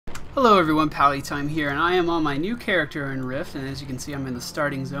Hello everyone, Pallytime here, and I am on my new character in Rift, and as you can see I'm in the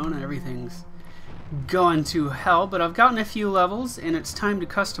starting zone and everything's going to hell, but I've gotten a few levels and it's time to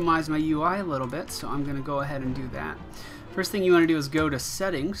customize my UI a little bit, so I'm going to go ahead and do that. First thing you want to do is go to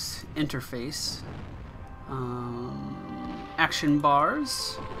Settings, Interface, Action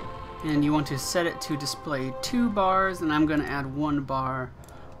Bars, and you want to set it to display 2 bars, and I'm going to add 1 bar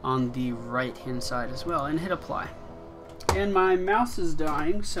on the right hand side as well, and hit Apply. And my mouse is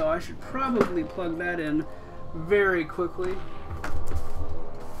dying, so I should probably plug that in very quickly.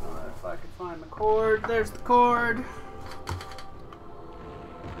 If I can find the cord, there's the cord.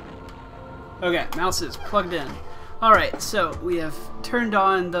 Okay, mouse is plugged in. Alright, so we have turned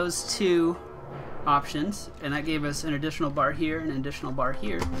on those 2 options, and that gave us an additional bar here and an additional bar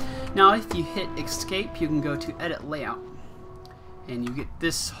here. Now if you hit Escape, you can go to Edit Layout, and you get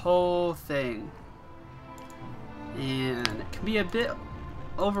this whole thing. And it can be a bit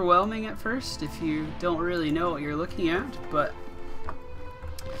overwhelming at first if you don't really know what you're looking at, but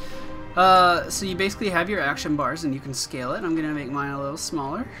so you basically have your action bars and you can scale it. I'm gonna make mine a little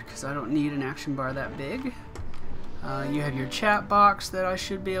smaller because I don't need an action bar that big. You have your chat box that I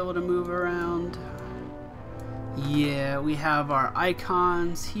should be able to move around. Yeah, we have our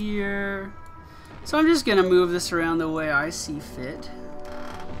icons here, so I'm just gonna move this around the way I see fit.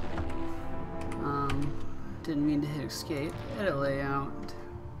 Didn't mean to hit Escape. Edit Layout.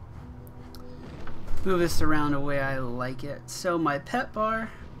 Move this around the way I like it. So my pet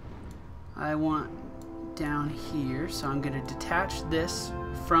bar, I want down here. So I'm going to detach this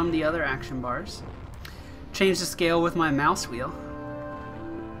from the other action bars. Change the scale with my mouse wheel.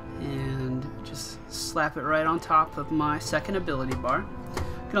 And just slap it right on top of my second ability bar.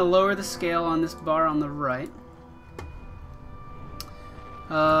 I'm going to lower the scale on this bar on the right.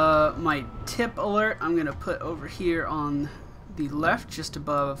 My tip alert I'm going to put over here on the left, just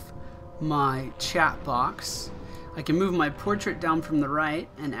above my chat box. I can move my portrait down from the right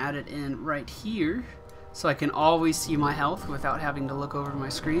and add it in right here, so I can always see my health without having to look over my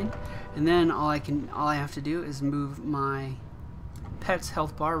screen. And then all I have to do is move my pet's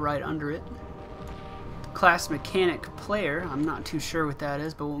health bar right under it. Class Mechanic Player, I'm not too sure what that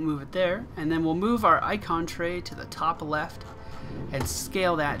is, but we'll move it there. And then we'll move our icon tray to the top left and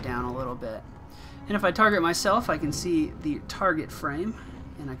scale that down a little bit. And if I target myself, I can see the target frame,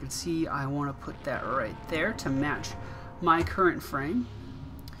 and I can see I want to put that right there to match my current frame.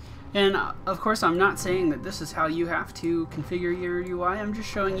 And of course I'm not saying that this is how you have to configure your UI, I'm just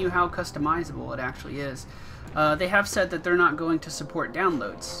showing you how customizable it actually is. They have said that they're not going to support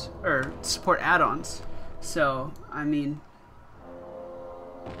downloads, or support add-ons, so I mean,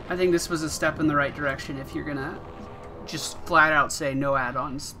 I think this was a step in the right direction. If you're gonna just flat out say no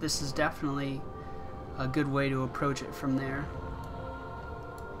add-ons, this is definitely a good way to approach it from there.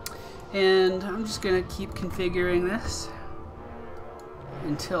 And I'm just gonna keep configuring this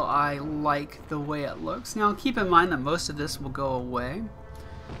until I like the way it looks. Now keep in mind that most of this will go away.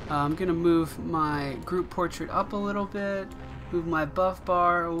 I'm gonna move my group portrait up a little bit, move my buff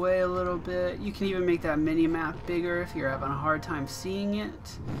bar away a little bit. You can even make that mini map bigger if you're having a hard time seeing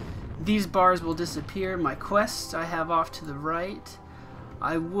it. These bars will disappear. My quests I have off to the right.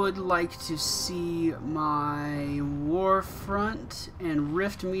 I would like to see my war front and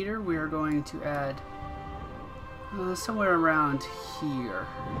rift meter. We are going to add somewhere around here.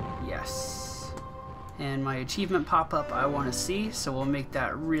 Yes. And my achievement pop-up I want to see, so we'll make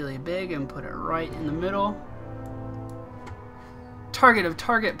that really big and put it right in the middle. Target of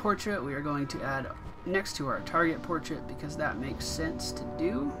target portrait we are going to add next to our target portrait because that makes sense to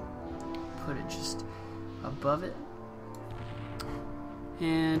do. Put it just above it.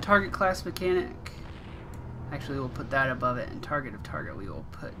 And target class mechanic, actually we'll put that above it, and target of target we will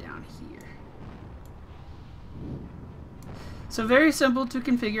put down here. So very simple to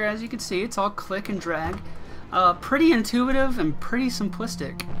configure. As you can see, it's all click and drag. Pretty intuitive and pretty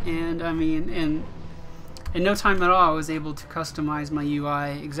simplistic, and I mean in no time at all I was able to customize my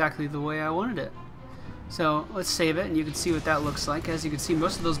UI exactly the way I wanted it. So let's save it and you can see what that looks like. As you can see,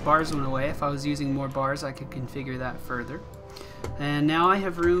 most of those bars went away. If I was using more bars I could configure that further. And now I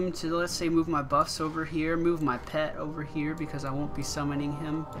have room to, let's say, move my buffs over here, move my pet over here because I won't be summoning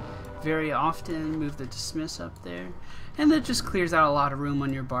him very often, move the dismiss up there, and that just clears out a lot of room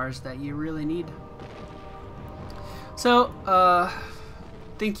on your bars that you really need. So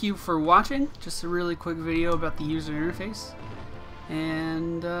thank you for watching. Just a really quick video about the user interface,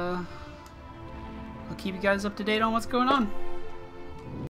 and I'll keep you guys up to date on what's going on.